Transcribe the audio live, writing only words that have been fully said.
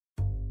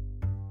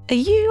Are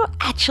you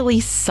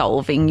actually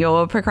solving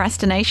your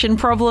procrastination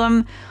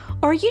problem,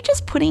 or are you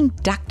just putting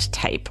duct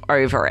tape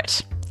over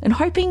it and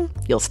hoping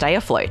you'll stay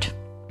afloat?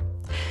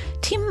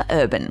 Tim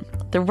Urban,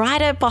 the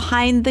writer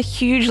behind the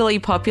hugely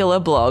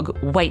popular blog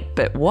Wait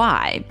But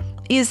Why,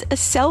 is a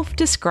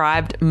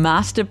self-described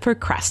master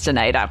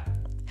procrastinator.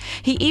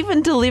 He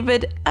even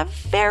delivered a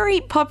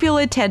very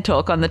popular TED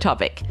Talk on the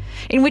topic,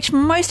 in which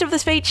most of the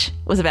speech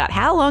was about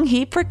how long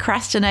he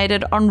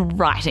procrastinated on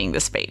writing the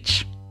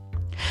speech.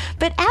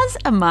 But as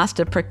a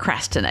master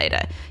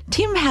procrastinator,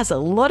 Tim has a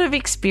lot of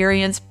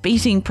experience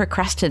beating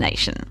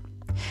procrastination.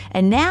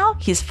 And now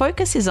his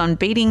focus is on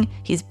beating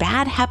his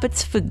bad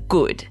habits for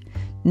good,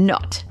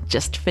 not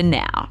just for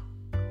now.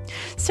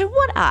 So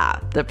what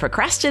are the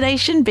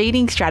procrastination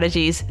beating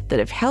strategies that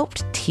have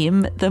helped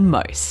Tim the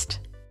most?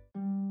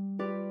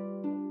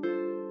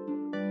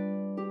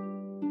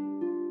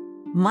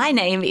 My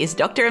name is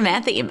Dr.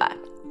 Amantha Imber.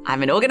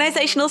 I'm an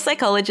organisational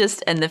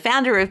psychologist and the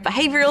founder of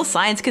behavioural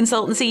science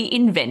consultancy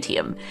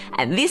Inventium,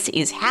 and this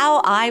is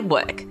How I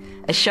Work,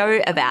 a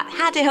show about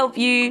how to help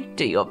you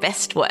do your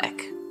best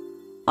work.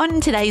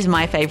 On today's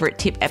My Favourite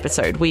Tip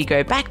episode, we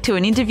go back to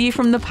an interview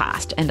from the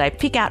past and I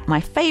pick out my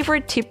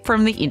favourite tip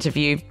from the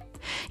interview.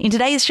 In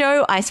today's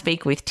show, I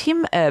speak with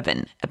Tim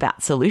Urban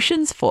about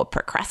solutions for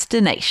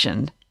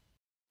procrastination.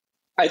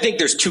 I think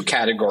there's two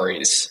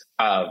categories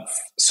of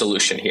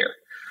solution here.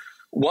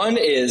 One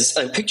is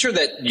a picture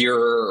that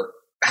your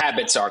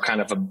habits are kind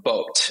of a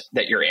boat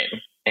that you're in.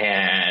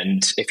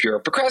 And if you're a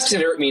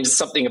procrastinator, it means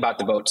something about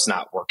the boat's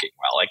not working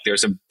well. Like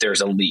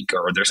there's a leak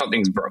or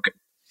something's broken.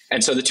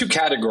 And so the two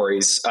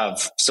categories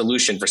of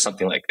solution for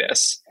something like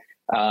this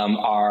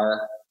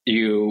are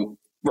you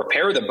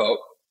repair the boat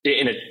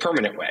in a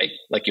permanent way,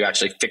 like you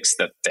actually fix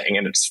the thing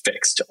and it's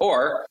fixed,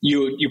 or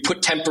you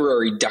put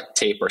temporary duct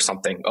tape or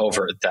something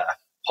over the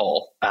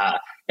hole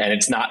and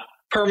it's not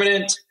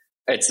permanent.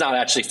 It's not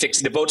actually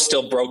fixed. The boat's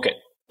still broken,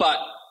 but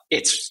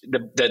it's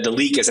the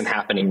leak isn't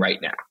happening right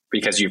now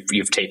because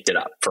you've taped it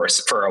up for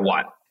a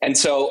while. And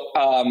so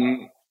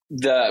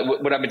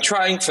what I've been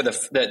trying for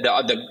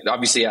the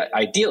obviously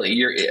ideally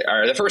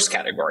are the first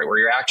category where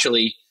you're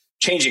actually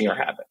changing your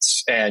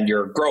habits and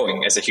you're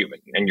growing as a human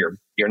and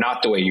you're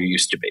not the way you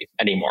used to be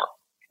anymore.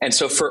 And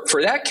so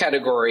for that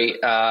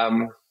category, I've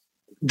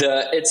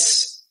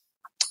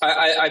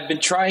been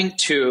trying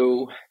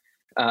to.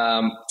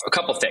 A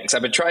couple things.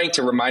 I've been trying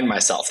to remind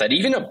myself that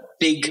even a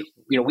big,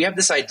 we have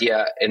this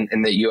idea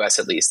in the US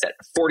at least that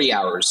 40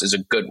 hours is a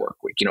good work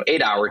week.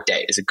 8-hour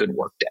day is a good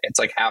work day. It's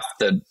like half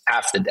the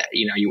day.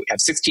 You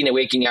have 16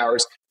 waking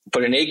hours,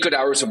 put in 8 good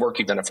hours of work,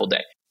 you've done a full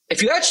day.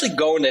 If you actually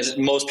go into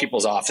most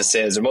people's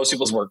offices or most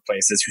people's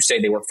workplaces who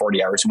say they work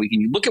 40 hours a week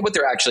and you look at what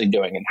they're actually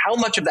doing and how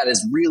much of that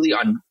is really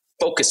on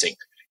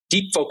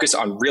deep focus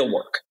on real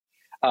work,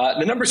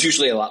 the number's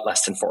usually a lot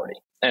less than 40.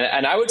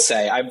 And I would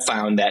say I've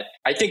found that,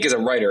 I think as a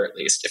writer at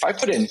least, if I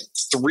put in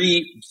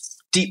 3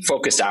 deep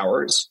focused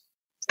hours,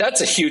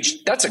 that's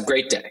a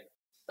great day.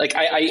 Like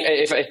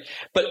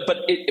but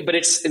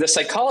it's, the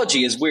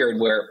psychology is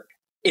weird where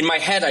in my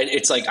head,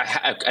 it's like,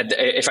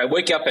 if I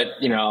wake up at,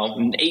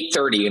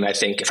 8:30 and I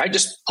think if I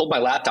just pulled my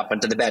laptop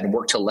into the bed and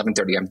work till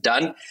 11:30, I'm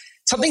done.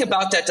 Something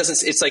about that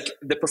it's like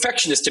the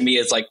perfectionist to me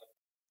is like,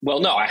 well,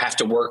 no, I have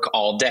to work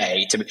all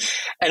day.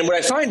 And what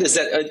I find is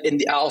that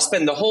I'll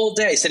spend the whole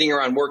day sitting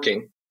around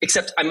working,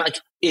 except I'm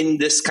like in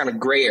this kind of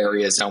gray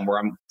area zone where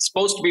I'm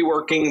supposed to be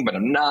working, but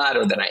I'm not,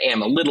 or then I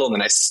am a little, and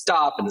then I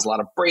stop, and there's a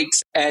lot of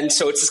breaks. And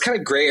so it's this kind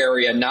of gray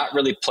area, not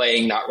really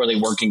playing, not really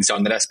working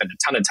zone that I spend a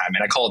ton of time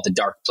in. I call it the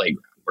dark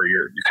playground, where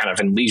you're kind of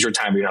in leisure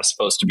time. You're not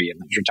supposed to be in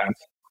leisure time.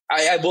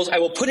 I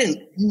will put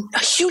in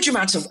huge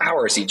amounts of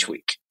hours each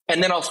week.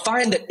 And then I'll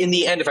find that in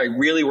the end, if I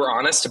really were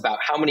honest about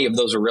how many of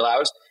those are real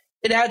hours,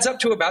 it adds up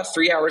to about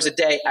 3 hours a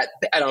day at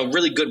a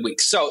really good week.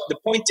 So the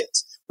point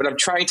is, what I'm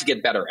trying to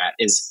get better at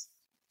is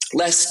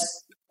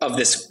less of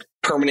this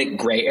permanent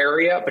gray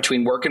area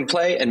between work and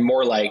play and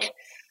more like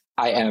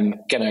I am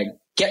going to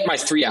get my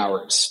 3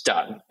 hours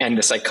done. And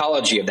the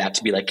psychology of that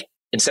to be like,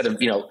 instead of,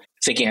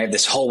 thinking I have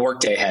this whole work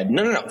day ahead.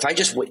 No. If I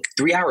just wait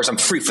 3 hours, I'm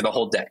free for the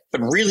whole day.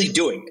 But really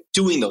doing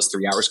those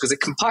 3 hours because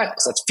it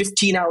compiles. That's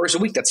 15 hours a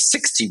week. That's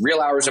 60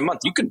 real hours a month.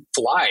 You can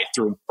fly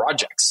through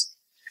projects.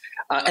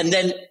 And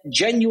then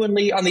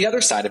genuinely on the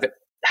other side of it,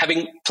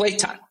 having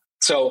playtime.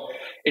 So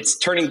it's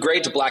turning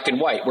gray to black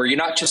and white, where you're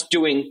not just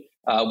doing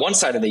one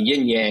side of the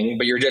yin yang,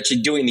 but you're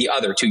actually doing the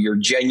other too. You're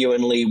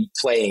genuinely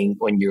playing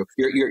when you're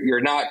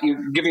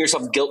giving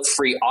yourself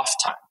guilt-free off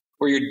time,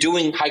 where you're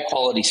doing high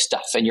quality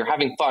stuff and you're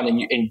having fun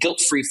and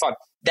guilt-free fun.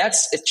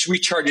 It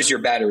recharges your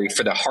battery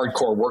for the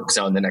hardcore work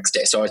zone the next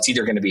day. So it's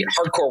either going to be a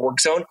hardcore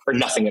work zone or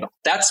nothing at all.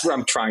 That's where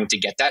I'm trying to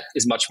get. That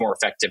is much more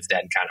effective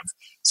than kind of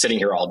sitting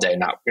here all day,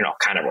 not,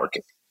 kind of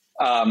working.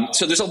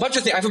 So there's a bunch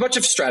of things. I have a bunch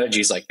of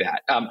strategies like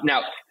that.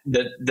 Now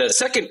the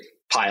second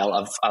pile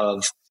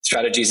of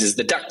strategies is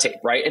the duct tape,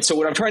 right? And so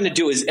what I'm trying to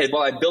do is,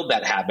 while I build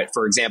that habit,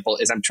 for example,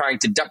 is I'm trying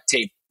to duct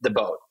tape the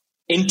boat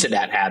into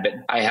that habit.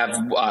 I have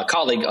a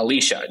colleague,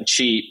 Alicia, and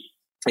she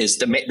is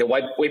the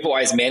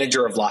WaPOY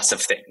manager of lots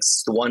of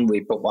things, the one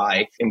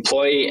WaPOY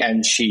employee,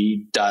 and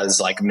she does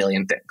like a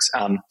million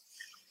things.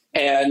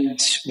 And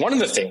one of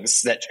the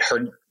things that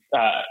her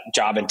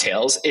job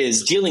entails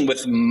is dealing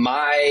with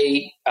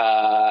my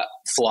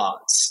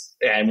flaws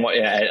and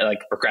like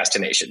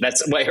procrastination.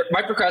 That's why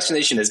my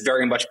procrastination has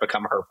very much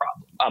become her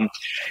problem.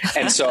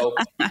 And so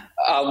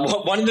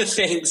one of the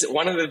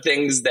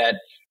things that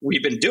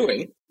we've been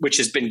doing, which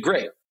has been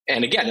great,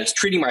 and again, it's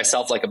treating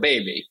myself like a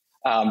baby,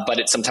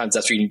 but sometimes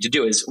that's what you need to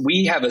do, is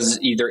we have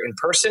either in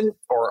person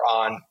or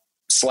on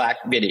Slack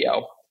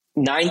video,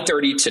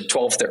 9:30 to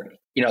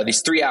 12:30.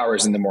 These 3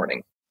 hours in the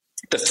morning.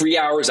 The 3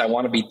 hours I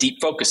want to be deep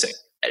focusing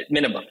at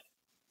minimum.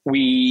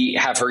 We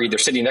have her either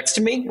sitting next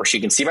to me where she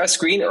can see my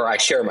screen, or I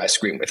share my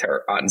screen with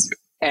her on Zoom.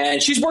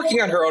 And she's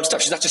working on her own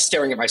stuff. She's not just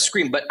staring at my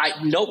screen, but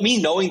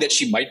knowing that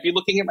she might be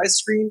looking at my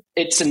screen,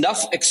 it's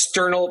enough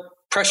external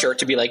pressure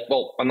to be like,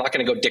 well, I'm not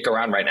going to go dick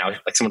around right now.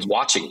 Like someone's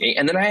watching me.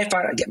 And then I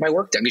get my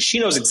work done because she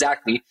knows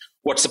exactly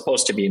what's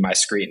supposed to be in my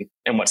screen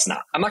and what's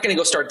not. I'm not going to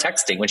go start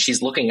texting when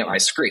she's looking at my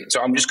screen.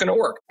 So I'm just going to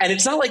work. And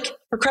it's not like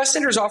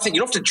procrastinators often, you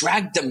don't have to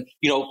drag them,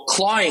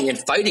 clawing and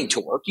fighting to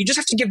work. You just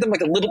have to give them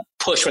like a little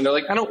push when they're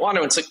like, I don't want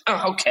to. And it's like,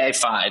 oh, okay,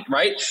 fine.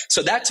 Right.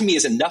 So that to me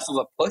is enough of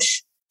a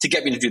push to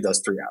get me to do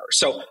those 3 hours.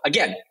 So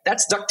again,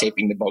 that's duct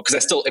taping the boat,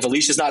 because if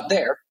Alicia's not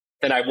there,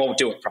 then I won't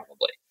do it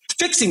probably.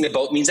 Fixing the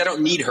boat means I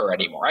don't need her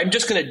anymore. I'm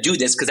just going to do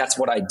this because that's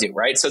what I do,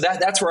 right? So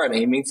that's where I'm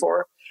aiming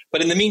for.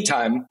 But in the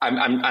meantime,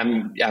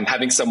 I'm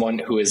having someone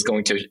who is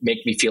going to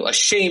make me feel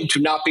ashamed to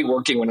not be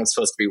working when I'm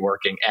supposed to be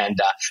working. And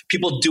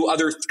people do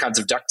other kinds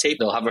of duct tape.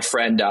 They'll have a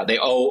friend.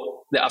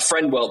 They'll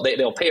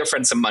pay a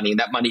friend some money, and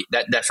that money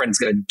that friend's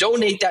going to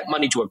donate that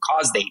money to a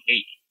cause they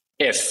hate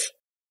if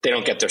they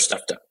don't get their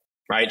stuff done,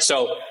 right?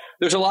 So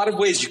there's a lot of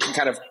ways you can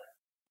kind of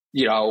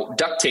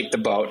duct tape the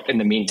boat in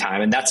the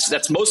meantime. And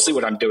that's mostly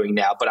what I'm doing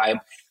now. But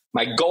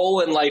my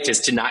goal in life is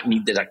to not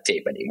need the duct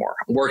tape anymore.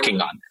 I'm working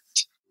on that.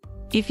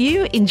 If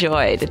you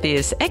enjoyed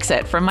this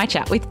excerpt from my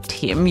chat with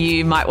Tim,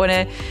 you might want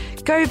to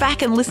go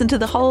back and listen to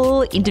the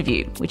whole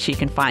interview, which you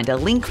can find a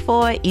link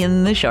for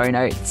in the show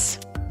notes.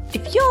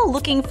 If you're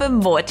looking for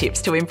more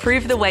tips to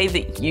improve the way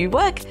that you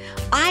work,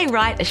 I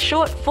write a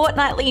short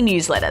fortnightly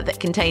newsletter that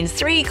contains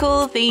 3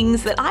 cool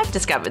things that I've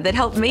discovered that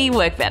help me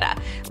work better,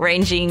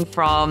 ranging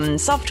from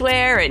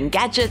software and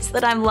gadgets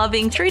that I'm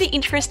loving through to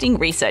interesting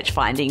research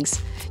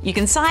findings. You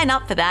can sign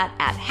up for that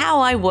at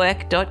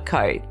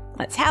howiwork.co.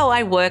 That's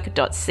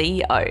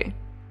howiwork.co.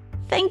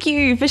 Thank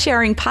you for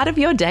sharing part of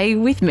your day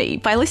with me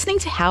by listening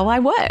to How I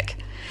Work.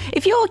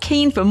 If you're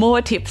keen for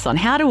more tips on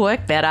how to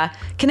work better,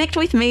 connect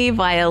with me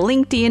via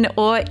LinkedIn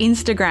or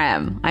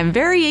Instagram. I'm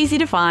very easy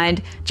to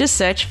find. Just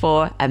search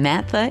for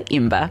Amantha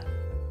Imber.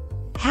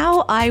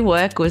 How I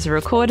Work was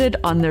recorded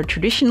on the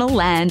traditional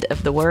land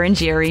of the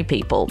Wurundjeri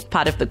people,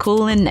 part of the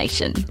Kulin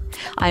Nation.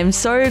 I'm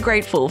so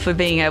grateful for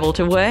being able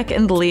to work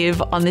and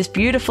live on this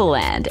beautiful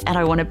land, and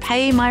I want to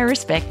pay my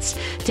respects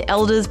to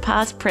elders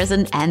past,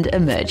 present, and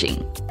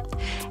emerging.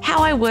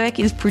 How I Work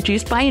is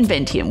produced by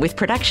Inventium with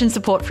production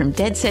support from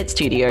Dead Set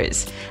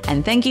Studios.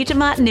 And thank you to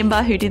Martin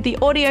Imber, who did the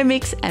audio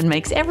mix and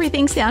makes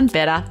everything sound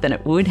better than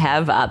it would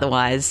have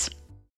otherwise.